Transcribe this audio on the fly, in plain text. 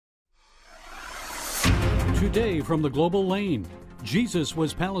Today from the Global Lane, Jesus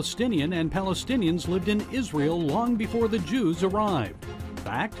was Palestinian and Palestinians lived in Israel long before the Jews arrived.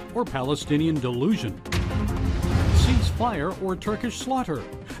 Fact or Palestinian delusion? Ceasefire or Turkish slaughter?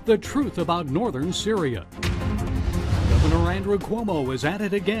 The truth about northern Syria. Governor Andrew Cuomo is at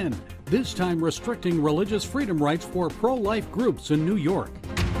it again, this time restricting religious freedom rights for pro-life groups in New York.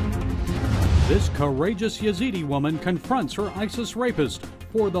 This courageous Yazidi woman confronts her ISIS rapist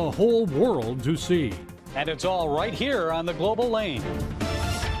for the whole world to see. And it's all right here on the Global Lane.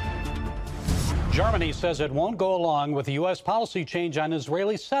 Germany says it won't go along with the U.S. policy change on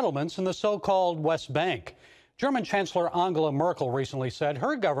Israeli settlements in the so-called West Bank. German Chancellor Angela Merkel recently said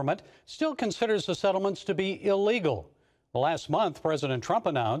her government still considers the settlements to be illegal. Last month, President Trump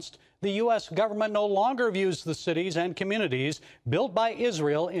announced the U.S. government no longer views the cities and communities built by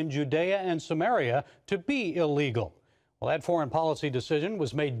Israel in Judea and Samaria to be illegal. Well, that foreign policy decision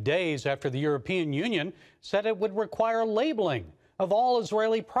was made days after the European Union said it would require labeling of all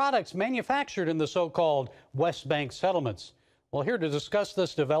Israeli products manufactured in the so-called West Bank settlements. Well, here to discuss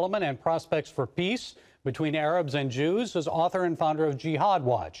this development and prospects for peace between Arabs and Jews is author and founder of Jihad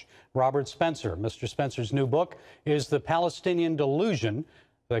Watch, Robert Spencer. Mr. Spencer's new book is The Palestinian Delusion,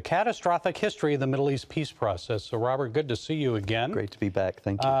 The Catastrophic History of the Middle East Peace Process. So, Robert, good to see you again. Great to be back.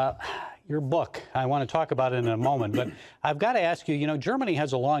 Thank you. Your book, I want to talk about it in a moment, but I've got to ask you, Germany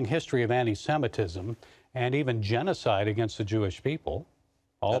has a long history of anti-Semitism and even genocide against the Jewish people.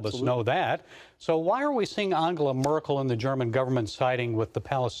 All of us know that. So why are we seeing Angela Merkel and the German government siding with the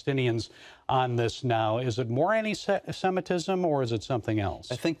Palestinians on this now? Is it more anti-Semitism or is it something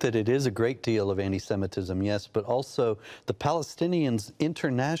else? I think that it is a great deal of anti-Semitism, yes, but also the Palestinians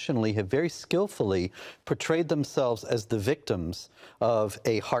internationally have very skillfully portrayed themselves as the victims of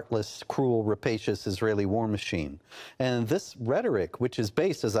a heartless, cruel, rapacious Israeli war machine. And this rhetoric, which is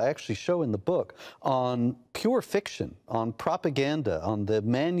based, as I actually show in the book, on pure fiction, on propaganda, on the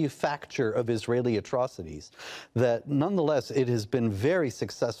manufacture of Israeli atrocities, that nonetheless it has been very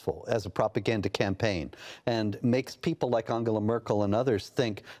successful as a propaganda campaign and makes people like Angela Merkel and others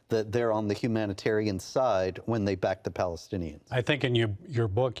think that they're on the humanitarian side when they back the Palestinians. I think in your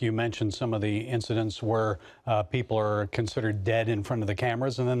book you mentioned some of the incidents where people are considered dead in front of the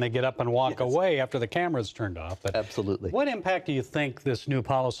cameras and then they get up and walk away after the camera's turned off. But absolutely. What impact do you think this new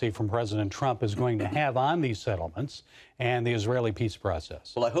policy from President Trump is going to have on these settlements and the Israeli peace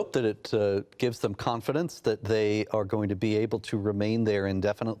process? Well, I hope that it gives them confidence that they are going to be able to remain there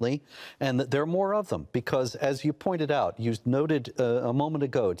indefinitely and that there are more of them because, as you pointed out, you noted a moment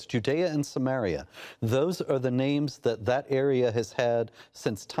ago, it's Judea and Samaria. Those are the names that that area has had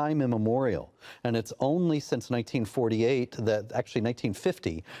since time immemorial. And it's only since 1948, actually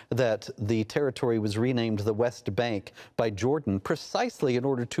 1950, that the territory was renamed the West Bank by Jordan precisely in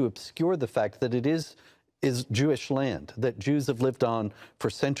order to obscure the fact that it is Jewish land that Jews have lived on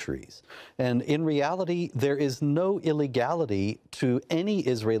for centuries. And in reality, there is no illegality to any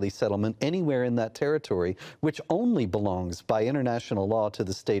Israeli settlement anywhere in that territory, which only belongs by international law to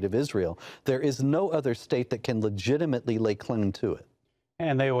the state of Israel. There is no other state that can legitimately lay claim to it.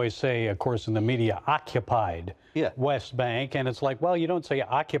 And they always say, of course, in the media, occupied West Bank. And it's like, well, you don't say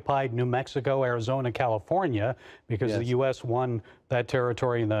occupied New Mexico, Arizona, California, because the U.S. won that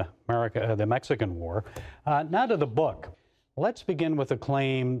territory in the Mexican War. Now to the book. Let's begin with the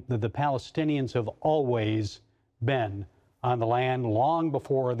claim that the Palestinians have always been on the land long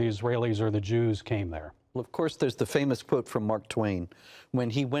before the Israelis or the Jews came there. Well, of course, there's the famous quote from Mark Twain when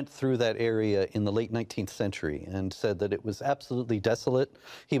he went through that area in the late 19th century and said that it was absolutely desolate.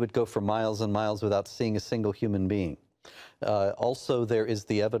 He would go for miles and miles without seeing a single human being. Also, there is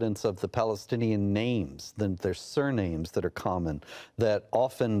the evidence of the Palestinian names, their surnames that are common, that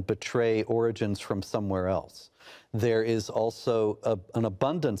often betray origins from somewhere else. There is also an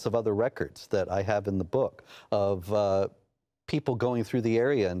abundance of other records that I have in the book of people going through the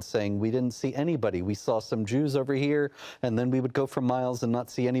area and saying, we didn't see anybody. We saw some Jews over here, and then we would go for miles and not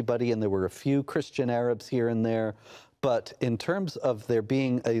see anybody, and there were a few Christian Arabs here and there. But in terms of there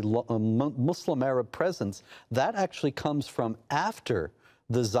being a Muslim Arab presence, that actually comes from after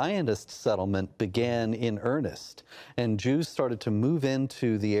the Zionist settlement began in earnest, and Jews started to move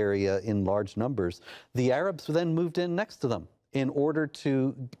into the area in large numbers. The Arabs then moved in next to them in order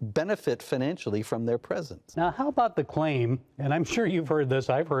to benefit financially from their presence. Now, how about the claim, and I'm sure you've heard this,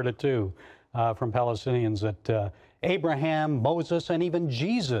 I've heard it too, from Palestinians, that Abraham, Moses, and even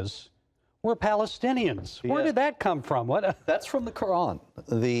Jesus were Palestinians. Where did that come from? That's from the Quran.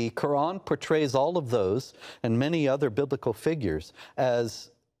 The Quran portrays all of those and many other biblical figures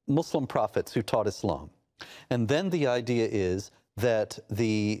as Muslim prophets who taught Islam. And then the idea is that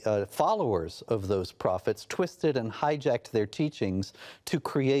the followers of those prophets twisted and hijacked their teachings to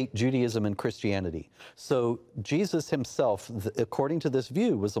create Judaism and Christianity. So Jesus himself, according to this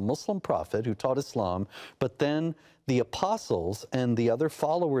view, was a Muslim prophet who taught Islam, but then the apostles and the other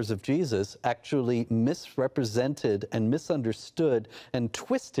followers of Jesus actually misrepresented and misunderstood and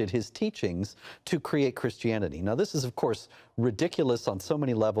twisted his teachings to create Christianity. Now, this is, of course, ridiculous on so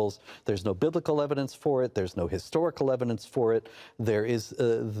many levels. There's no biblical evidence for it. There's no historical evidence for it. There is,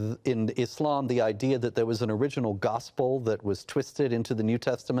 in Islam, the idea that there was an original gospel that was twisted into the New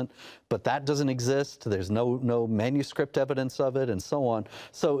Testament, but that doesn't exist. There's no manuscript evidence of it, and so on.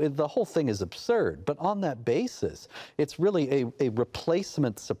 So the whole thing is absurd. But on that basis, it's really a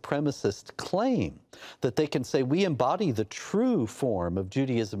replacement supremacist claim that they can say we embody the true form of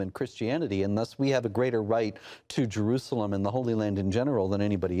Judaism and Christianity, and thus we have a greater right to Jerusalem and the Holy Land in general than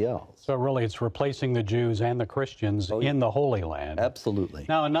anybody else. So really it's replacing the Jews and the Christians in the Holy Land. Absolutely.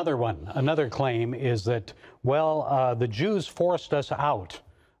 Now another claim is that, well, the Jews forced us out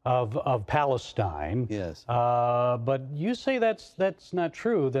of Palestine. Yes. But you say that's not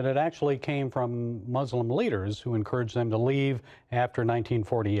true, that it actually came from Muslim leaders who encouraged them to leave after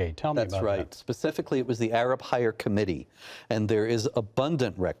 1948. Tell me about that. That's right. Specifically, it was the Arab Higher Committee. And there is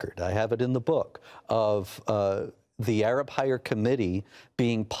abundant record, I have it in the book, of the Arab Higher Committee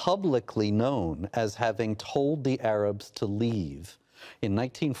being publicly known as having told the Arabs to leave in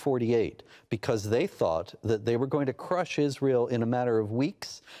 1948 because they thought that they were going to crush Israel in a matter of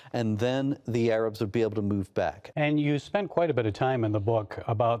weeks, and then the Arabs would be able to move back. And you spent quite a bit of time in the book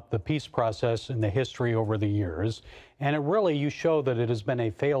about the peace process and the history over the years, and you show that it has been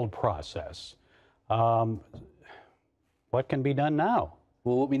a failed process. What can be done now?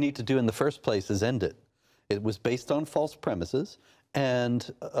 Well, what we need to do in the first place is end it. It was based on false premises, and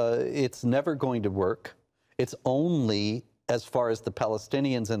it's never going to work. It's only, as far as the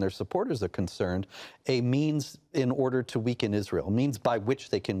Palestinians and their supporters are concerned, a means in order to weaken Israel, a means by which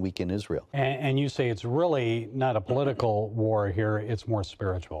they can weaken Israel. And you say it's really not a political war here, it's more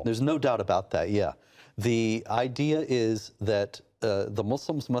spiritual. There's no doubt about that, yeah. The idea is that the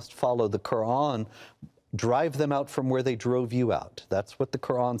Muslims must follow the Quran. Drive them out from where they drove you out. That's what the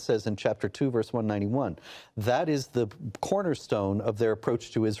Quran says in chapter 2, verse 191. That is the cornerstone of their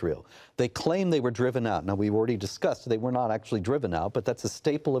approach to Israel. They claim they were driven out. Now, we've already discussed they were not actually driven out, but that's a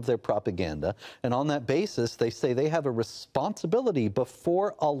staple of their propaganda. And on that basis, they say they have a responsibility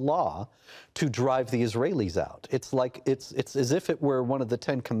before Allah to drive the Israelis out. It's like, it's as if it were one of the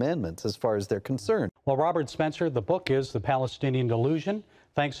 10 Commandments as far as they're concerned. Well, Robert Spencer, the book is The Palestinian Delusion.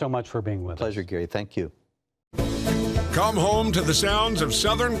 Thanks so much for being with us. Pleasure, Gary. Thank you. Come home to the sounds of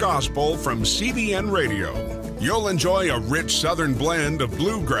Southern Gospel from CBN Radio. You'll enjoy a rich Southern blend of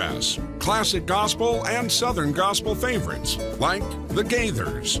bluegrass, classic gospel, and Southern gospel favorites like the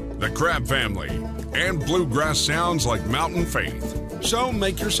Gaithers, the Crab Family, and bluegrass sounds like Mountain Faith. So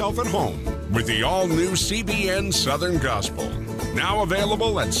make yourself at home with the all-new CBN Southern Gospel. Now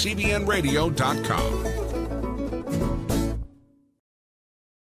available at cbnradio.com.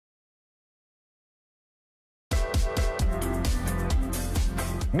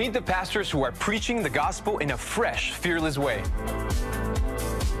 Meet the pastors who are preaching the gospel in a fresh, fearless way.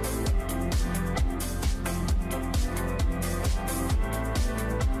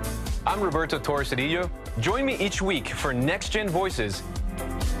 I'm Roberto Torres-Cedillo. Join me each week for Next Gen Voices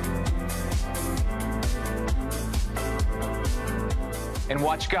and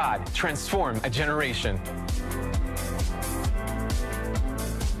watch God transform a generation.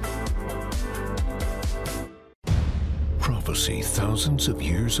 Prophecy thousands of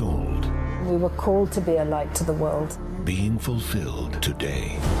years old. We were called to be a light to the world. Being fulfilled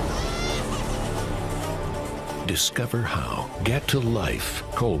today. Discover how. Get to life.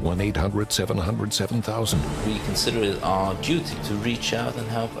 Call 1-800-700-7000. We consider it our duty to reach out and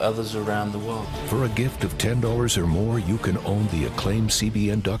help others around the world. For a gift of $10 or more, you can own the acclaimed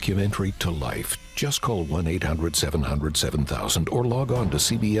CBN documentary To Life. Just call 1-800-700-7000 or log on to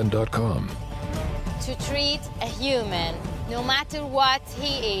cbn.com. To treat a human, no matter what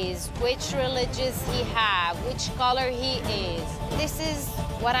he is, which religious he has, which color he is. This is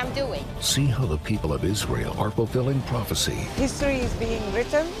what I'm doing. See how the people of Israel are fulfilling prophecy. History is being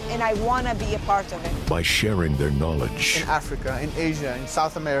written, and I want to be a part of it. By sharing their knowledge. In Africa, in Asia, in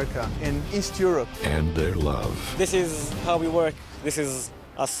South America, in East Europe. And their love. This is how we work. This is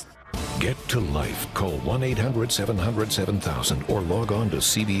us. Get to life. Call 1-800-700-7000 or log on to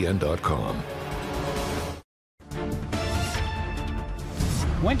cbn.com.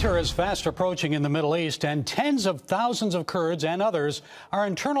 Winter is fast approaching in the Middle East, and tens of thousands of Kurds and others are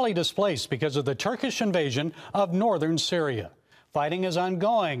internally displaced because of the Turkish invasion of northern Syria. Fighting is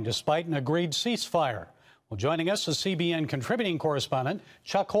ongoing despite an agreed ceasefire. Well, joining us is CBN contributing correspondent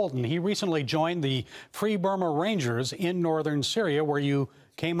Chuck Holton. He recently joined the Free Burma Rangers in northern Syria, where you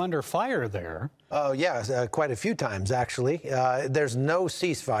came under fire there. Oh, yeah, quite a few times, actually. There's no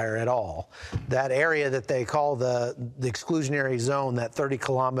ceasefire at all. That area that they call the exclusionary zone, that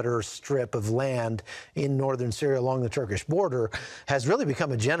 30-kilometer strip of land in northern Syria along the Turkish border, has really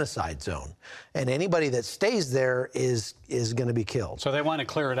become a genocide zone. And anybody that stays there is going to be killed. So they want to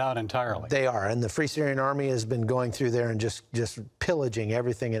clear it out entirely. They are. And the Free Syrian Army has been going through there and just pillaging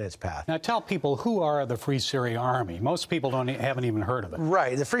everything in its path. Now, tell people, who are the Free Syrian Army? Most people haven't even heard of it.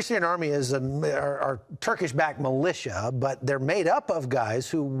 Right. The Free Syrian Army is are Turkish-backed militia, but they're made up of guys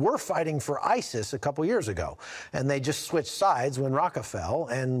who were fighting for ISIS a couple years ago. And they just switched sides when Raqqa fell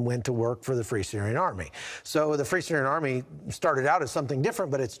and went to work for the Free Syrian Army. So the Free Syrian Army started out as something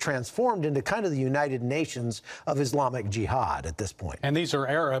different, but it's transformed into kind of the United Nations of Islamic Jihad at this point. And these are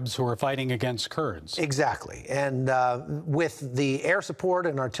Arabs who are fighting against Kurds. Exactly. And with the air support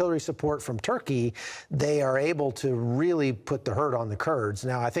and artillery support from Turkey, they are able to really put the hurt on the Kurds.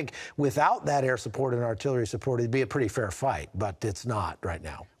 Now, I think without that air support and artillery support, it'd be a pretty fair fight, but it's not right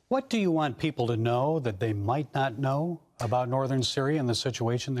now. What do you want people to know that they might not know about northern Syria and the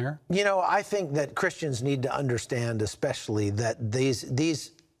situation there? You know, I think that Christians need to understand, especially, that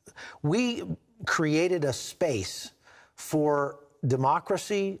we created a space for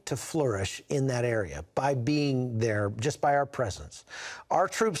democracy to flourish in that area by being there, just by our presence. Our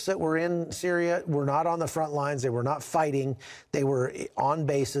troops that were in Syria were not on the front lines. They were not fighting. They were on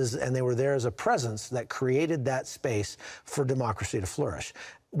bases, and they were there as a presence that created that space for democracy to flourish.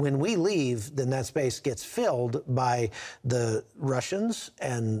 When we leave, then that space gets filled by the Russians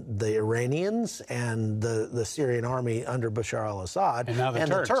and the Iranians and the Syrian army under Bashar al-Assad and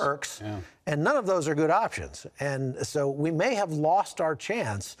the Turks. Yeah. And none of those are good options. And so we may have lost our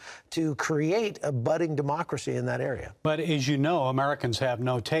chance to create a budding democracy in that area. But as you know, Americans have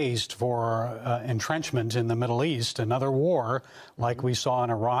no taste for entrenchment in the Middle East, another war like we saw in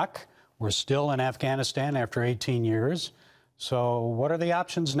Iraq. We're still in Afghanistan after 18 years. So what are the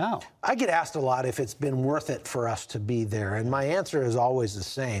options now? I get asked a lot if it's been worth it for us to be there, and my answer is always the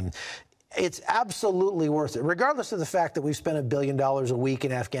same. It's absolutely worth it, regardless of the fact that we've spent $1 billion a week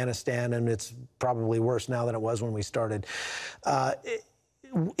in Afghanistan, and it's probably worse now than it was when we started.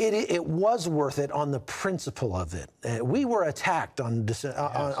 It was worth it on the principle of it. We were attacked on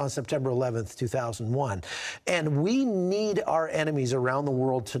September 11th, 2001. And we need our enemies around the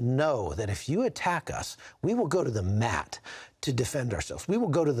world to know that if you attack us, we will go to the mat to defend ourselves. We will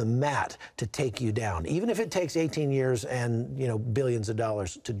go to the mat to take you down, even if it takes 18 years and, you know, billions of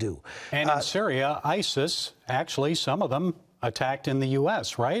dollars to do. And in Syria, ISIS, actually, some of them attacked in the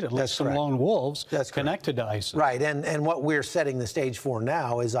U.S., right? At least some lone wolves connected to ISIS. Right, and what we're setting the stage for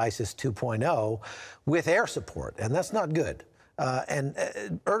now is ISIS 2.0 with air support, and that's not good. And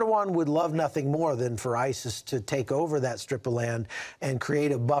Erdogan would love nothing more than for ISIS to take over that strip of land and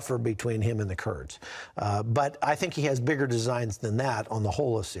create a buffer between him and the Kurds. But I think he has bigger designs than that on the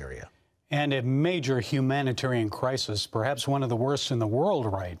whole of Syria. And a major humanitarian crisis, perhaps one of the worst in the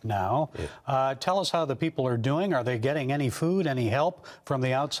world right now. Yeah. Tell us how the people are doing. Are they getting any food, any help from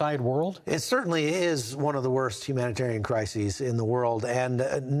the outside world? It certainly is one of the worst humanitarian crises in the world. And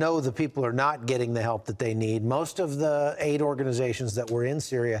no, the people are not getting the help that they need. Most of the aid organizations that were in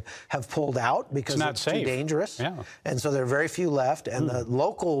Syria have pulled out because it's too dangerous. Yeah. And so there are very few left. And the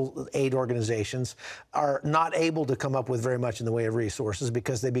local aid organizations are not able to come up with very much in the way of resources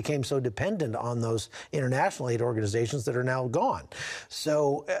because they became so dependent on those international aid organizations that are now gone.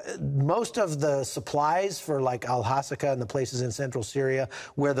 So most of the supplies for like Al-Hasaka and the places in central Syria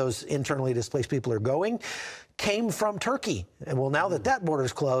where those internally displaced people are going came from Turkey. And well, now that that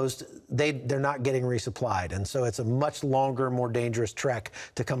border's closed, they're not getting resupplied. And so it's a much longer, more dangerous trek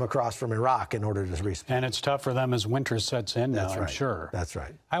to come across from Iraq in order to resupply. And it's tough for them as winter sets in now, I'm sure. That's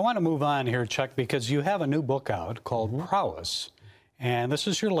right. I want to move on here, Chuck, because you have a new book out called Prowess. And this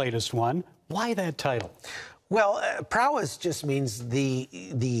is your latest one. Why that title? Well, prowess just means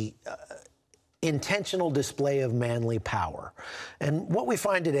the intentional display of manly power. And what we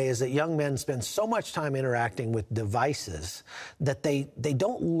find today is that young men spend so much time interacting with devices that they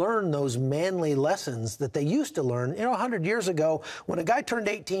don't learn those manly lessons that they used to learn. You know, 100 years ago, when a guy turned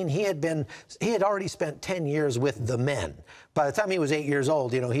 18, he had already spent 10 years with the men. By the time he was 8 years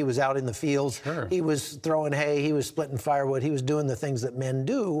old, you know, he was out in the fields. Sure. He was throwing hay. He was splitting firewood. He was doing the things that men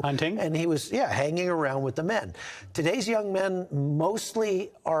do. Hunting. And he was, hanging around with the men. Today's young men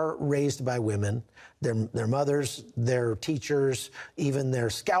mostly are raised by women. women. Their mothers, their teachers, even their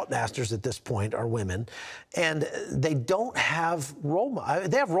scoutmasters at this point are women. And they don't have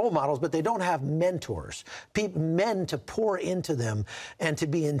they have role models, but they don't have mentors, men to pour into them and to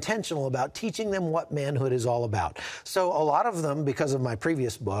be intentional about teaching them what manhood is all about. So a lot of them, because of my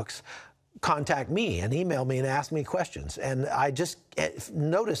previous books, contact me and email me and ask me questions. And I just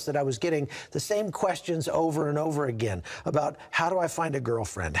noticed that I was getting the same questions over and over again about how do I find a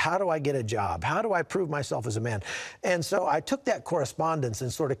girlfriend? How do I get a job? How do I prove myself as a man? And so I took that correspondence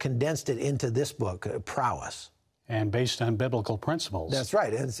and sort of condensed it into this book, Prowess. And based on biblical principles. That's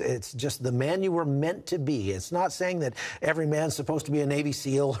right. It's just the man you were meant to be. It's not saying that every man's supposed to be a Navy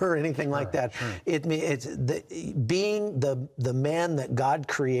SEAL or anything like that. Sure. It's being the man that God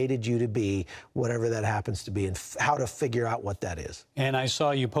created you to be, whatever that happens to be, and how to figure out what that is. And I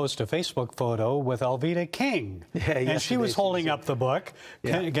saw you post a Facebook photo with Alveda King. Yeah, and she was holding up the book.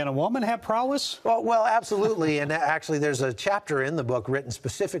 Yeah. Can a woman have prowess? Well, absolutely. And actually, there's a chapter in the book written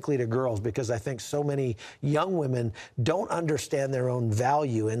specifically to girls because I think so many young women don't understand their own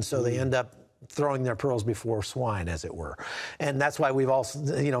value, and so they end up throwing their pearls before swine, as it were. And that's why we've all,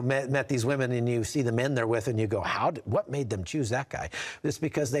 met these women, and you see the men they're with, and you go, what made them choose that guy? It's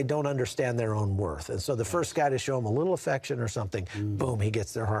because they don't understand their own worth. And so the first guy to show them a little affection or something, boom, he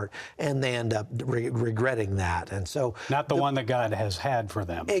gets their heart, and they end up regretting that. And so not the one that God has had for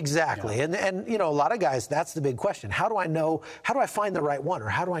them. Exactly. Yeah. And a lot of guys, that's the big question. How do I find the right one, or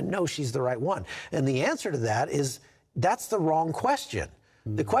how do I know she's the right one? And the answer to that is that's the wrong question.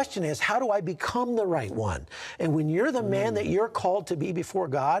 The question is, how do I become the right one? And when you're the man that you're called to be before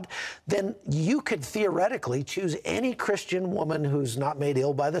God, then you could theoretically choose any Christian woman who's not made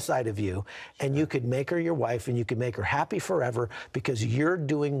ill by the sight of you, and you could make her your wife, and you could make her happy forever because you're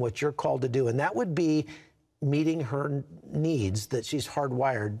doing what you're called to do. And that would be meeting her needs that she's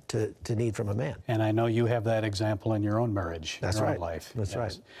hardwired to need from a man. And I know you have that example in your own marriage, That's in your right. own life. That's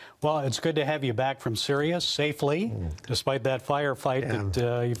right. Well, it's good to have you back from Syria safely, despite that firefight that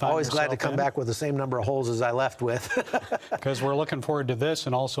you found Always glad to yourself come in. back with the same number of holes as I left with. Because we're looking forward to this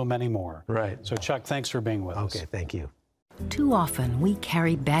and also many more. Right. So, Chuck, thanks for being with us. Okay, thank you. Too often, we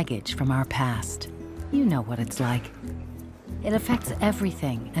carry baggage from our past. You know what it's like. It affects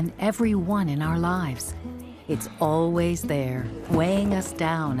everything and everyone in our lives. It's always there, weighing us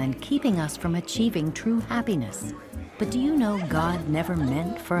down and keeping us from achieving true happiness. But do you know God never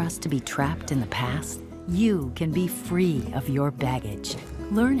meant for us to be trapped in the past? You can be free of your baggage.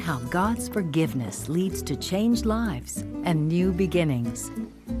 Learn how God's forgiveness leads to changed lives and new beginnings.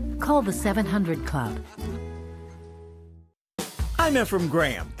 Call the 700 Club. I'm Ephraim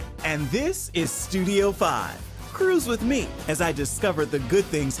Graham, and this is Studio 5. Cruise with me as I discover the good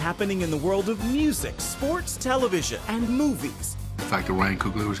things happening in the world of music, sports, television, and movies. The fact that Ryan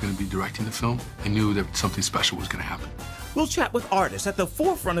Coogler was going to be directing the film, I knew that something special was going to happen. We'll chat with artists at the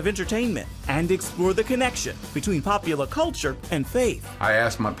forefront of entertainment and explore the connection between popular culture and faith. I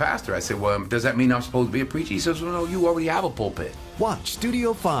asked my pastor, I said, well, does that mean I'm supposed to be a preacher? He says, well, no, you already have a pulpit. Watch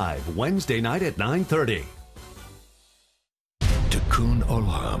Studio 5, Wednesday night at 9:30. Tikkun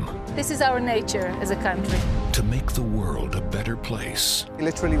Olam. This is our nature as a country. To make the world a better place.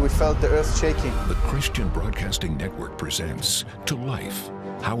 Literally, we felt the earth shaking. The Christian Broadcasting Network presents To Life,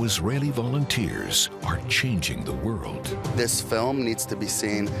 how Israeli volunteers are changing the world. This film needs to be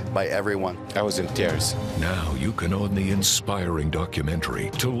seen by everyone. I was in tears. Now you can own the inspiring documentary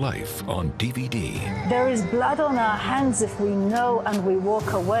To Life on DVD. There is blood on our hands if we know and we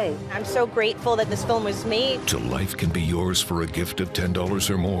walk away. I'm so grateful that this film was made. To Life can be yours for a gift of $10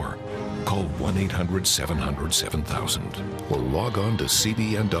 or more. Call 1-800-700-7000 or log on to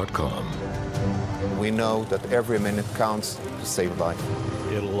CBN.com. We know that every minute counts to save life.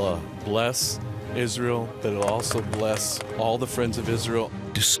 It'll bless Israel, but it'll also bless all the friends of Israel.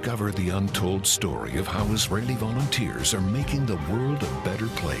 Discover the untold story of how Israeli volunteers are making the world a better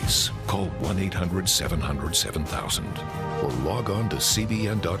place. Call 1-800-700-7000 or log on to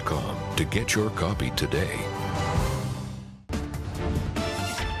CBN.com to get your copy today.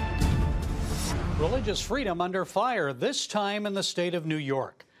 Religious freedom under fire, this time in the state of New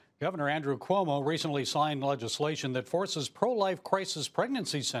York. Governor Andrew Cuomo recently signed legislation that forces pro-life crisis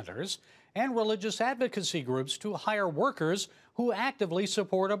pregnancy centers and religious advocacy groups to hire workers who actively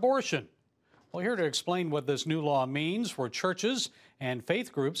support abortion. Well, here to explain what this new law means for churches and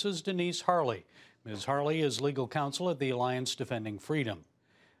faith groups is Denise Harley. Ms. Harley is legal counsel at the Alliance Defending Freedom.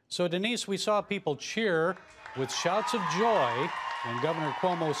 So, Denise, we saw people cheer with shouts of joy when Governor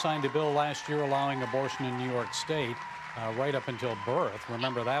Cuomo signed a bill last year allowing abortion in New York State right up until birth.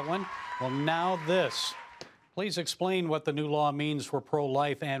 Remember that one? Well, now this. Please explain what the new law means for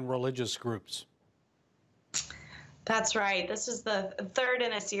pro-life and religious groups. That's right. This is the third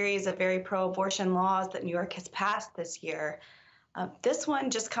in a series of very pro-abortion laws that New York has passed this year. This one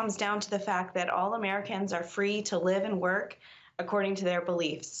just comes down to the fact that all Americans are free to live and work according to their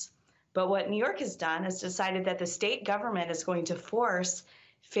beliefs. But what New York has done is decided that the state government is going to force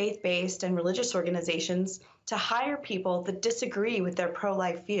faith-based and religious organizations to hire people that disagree with their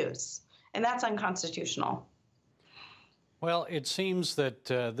pro-life views. And that's unconstitutional. Well, it seems that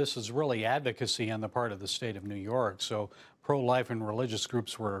this is really advocacy on the part of the state of New York. So pro-life and religious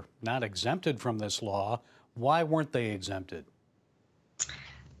groups were not exempted from this law. Why weren't they exempted?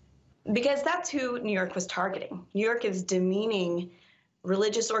 Because that's who New York was targeting. New York is demeaning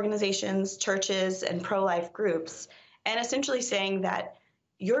religious organizations, churches, and pro-life groups, and essentially saying that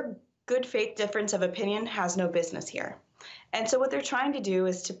your good faith difference of opinion has no business here. And so what they're trying to do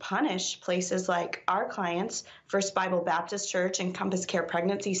is to punish places like our clients, First Bible Baptist Church and Compass Care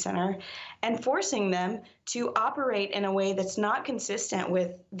Pregnancy Center, and forcing them to operate in a way that's not consistent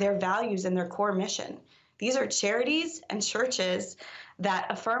with their values and their core mission. These are charities and churches that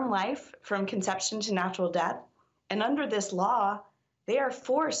affirm life from conception to natural death. And under this law, they are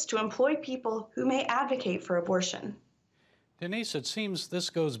forced to employ people who may advocate for abortion. Denise, it seems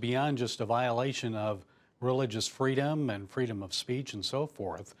this goes beyond just a violation of religious freedom and freedom of speech and so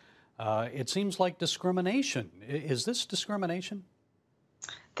forth. It seems like discrimination. Is this discrimination?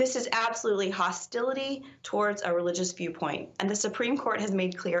 This is absolutely hostility towards a religious viewpoint. And the Supreme Court has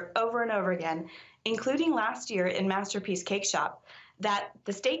made clear over and over again, including last year in Masterpiece Cake Shop, that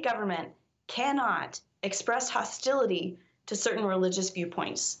the state government cannot express hostility to certain religious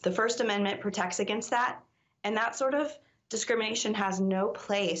viewpoints. The First Amendment protects against that, and that sort of discrimination has no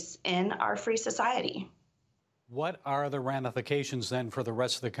place in our free society. What are the ramifications then for the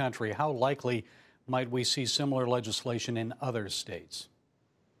rest of the country? How likely might we see similar legislation in other states?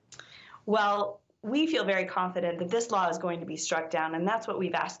 Well, we feel very confident that this law is going to be struck down, and that's what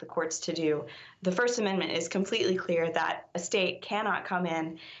we've asked the courts to do. The First Amendment is completely clear that a state cannot come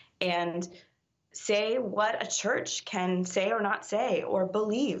in and say what a church can say or not say, or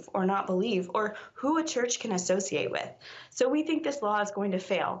believe or not believe, or who a church can associate with. So we think this law is going to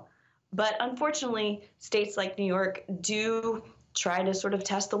fail. But unfortunately, states like New York do try to sort of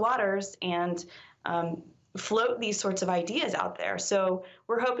test the waters and float these sorts of ideas out there. So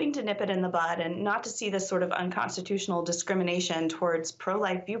we're hoping to nip it in the bud and not to see this sort of unconstitutional discrimination towards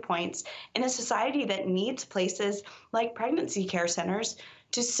pro-life viewpoints in a society that needs places like pregnancy care centers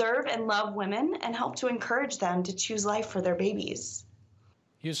to serve and love women and help to encourage them to choose life for their babies.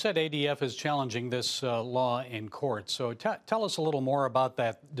 You said ADF is challenging this law in court. So tell us a little more about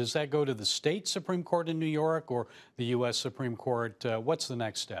that. Does that go to the state Supreme Court in New York or the U.S. Supreme Court? What's the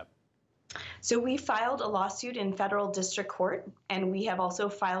next step? So we filed a lawsuit in federal district court, and we have also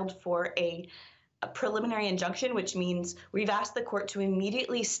filed for a preliminary injunction, which means we've asked the court to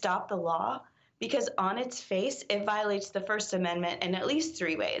immediately stop the law because on its face, it violates the First Amendment in at least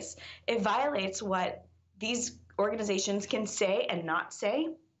 3 ways. It violates what these organizations can say and not say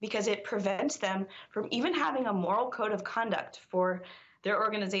because it prevents them from even having a moral code of conduct for their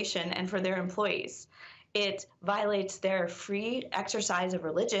organization and for their employees. It violates their free exercise of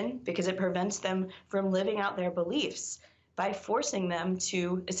religion because it prevents them from living out their beliefs by forcing them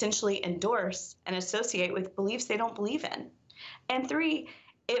to essentially endorse and associate with beliefs they don't believe in. And 3,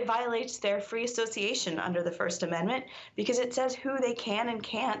 it violates their free association under the First Amendment because it says who they can and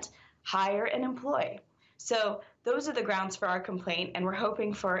can't hire and employ. So those are the grounds for our complaint, and we're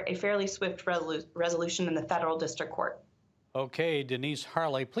hoping for a fairly swift resolution in the federal district court. Okay, Denise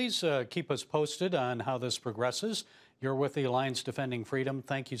Harley, please keep us posted on how this progresses. You're with the Alliance Defending Freedom.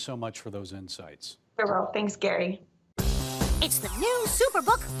 Thank you so much for those insights. Very well. Thanks, Gary. It's the new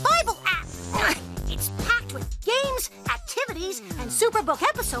Superbook Bible app. It's packed with games, activities, and Superbook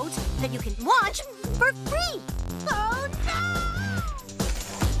episodes that you can watch for free. Oh,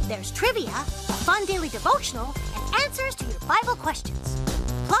 no! There's trivia, a fun daily devotional, and answers to your Bible questions.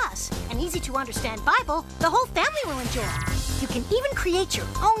 Plus, an easy-to-understand Bible the whole family will enjoy. You can even create your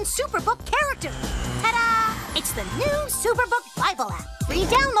own Superbook character. Ta-da! It's the new Superbook Bible app. Free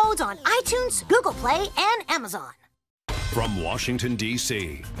downloads on iTunes, Google Play, and Amazon. From Washington,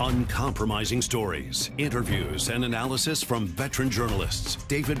 D.C., uncompromising stories, interviews, and analysis from veteran journalists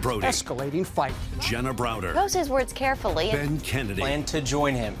David Brody. Escalating fight. Jenna Browder. Chose his words carefully. Ben Kennedy. Plan to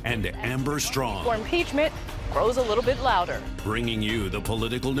join him. And Amber Strong. For impeachment grows a little bit louder. Bringing you the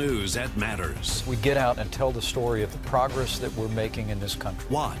political news that matters. We get out and tell the story of the progress that we're making in this country.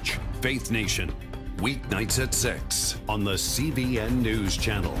 Watch Faith Nation, weeknights at 6 on the CBN News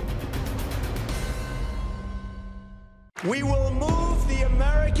Channel. We will move the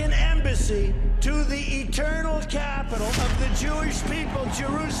American embassy to the eternal capital of the Jewish people,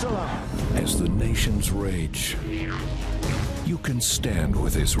 Jerusalem. As the nations rage, you can stand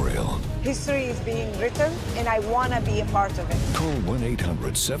with Israel. History is being written, and I want to be a part of it. Call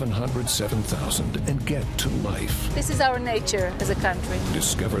 1-800-700-7000 and get to life. This is our nature as a country.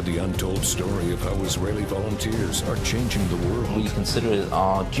 Discover the untold story of how Israeli volunteers are changing the world. We consider it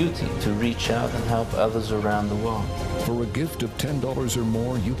our duty to reach out and help others around the world. For a gift of $10 or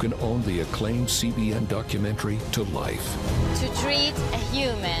more, you can own the acclaimed CBN documentary To Life. To treat a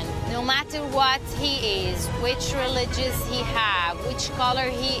human, no matter what he is, which religion he has, which color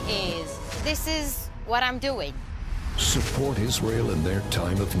he is. This is what I'm doing. Support Israel in their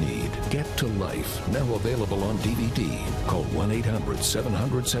time of need. Get to Life, now available on DVD. Call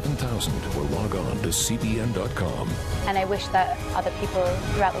 1-800-700-7000 or log on to cbn.com. And I wish that other people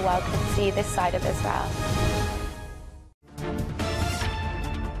throughout the world could see this side of Israel.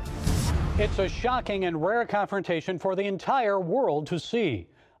 It's a shocking and rare confrontation for the entire world to see.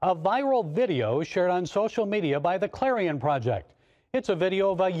 A viral video shared on social media by the Clarion Project. It's a video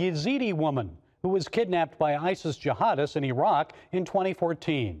of a Yazidi woman who was kidnapped by ISIS jihadists in Iraq in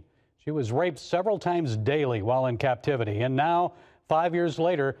 2014. She was raped several times daily while in captivity, and now, 5 years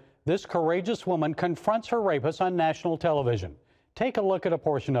later, this courageous woman confronts her rapist on national television. Take a look at a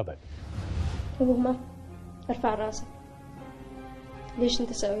portion of it. ليش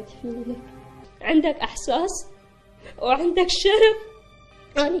انت سويت فيني هيك؟ عندك احساس وعندك شرف.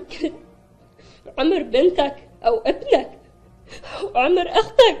 أنا كنت عمر بنتك او ابنك وعمر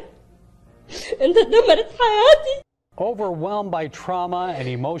اختك. انت دمرت حياتي. Overwhelmed by trauma and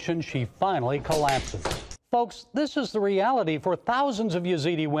emotion, she finally collapses. Folks, this is the reality for thousands of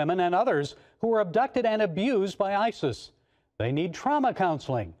Yazidi women and others who were abducted and abused by ISIS. They need trauma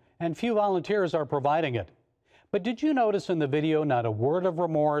counseling, and few volunteers are providing it. But did you notice in the video not a word of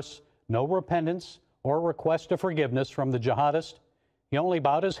remorse, no repentance, or request of forgiveness from the jihadist? He only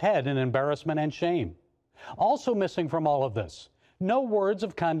bowed his head in embarrassment and shame. Also missing from all of this, no words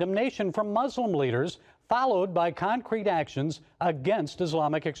of condemnation from Muslim leaders, followed by concrete actions against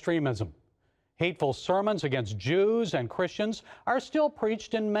Islamic extremism. Hateful sermons against Jews and Christians are still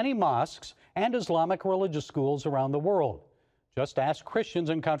preached in many mosques and Islamic religious schools around the world. Just ask Christians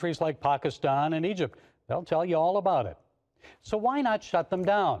in countries like Pakistan and Egypt. They'll tell you all about it. So why not shut them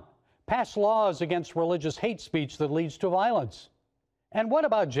down? Pass laws against religious hate speech that leads to violence. And what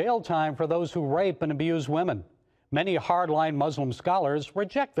about jail time for those who rape and abuse women? Many hardline Muslim scholars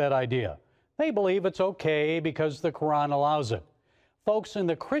reject that idea. They believe it's okay because the Quran allows it. Folks, in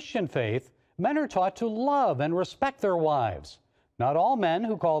the Christian faith, men are taught to love and respect their wives. Not all men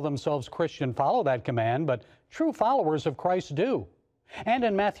who call themselves Christian follow that command, but true followers of Christ do. And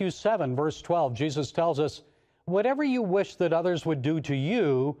in Matthew 7, verse 12, Jesus tells us, "Whatever you wish that others would do to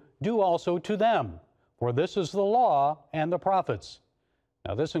you, do also to them, for this is the law and the prophets."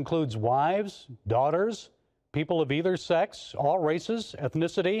 Now, this includes wives, daughters, people of either sex, all races,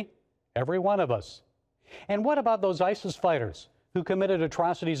 ethnicity, every one of us. And what about those ISIS fighters who committed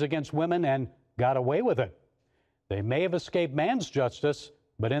atrocities against women and got away with it? They may have escaped man's justice,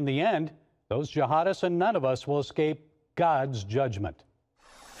 but in the end, those jihadists and none of us will escape God's judgment.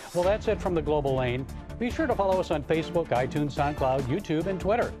 Well, that's it from the Global Lane. Be sure to follow us on Facebook, iTunes, SoundCloud, YouTube, and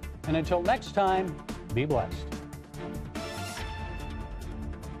Twitter. And until next time, be blessed.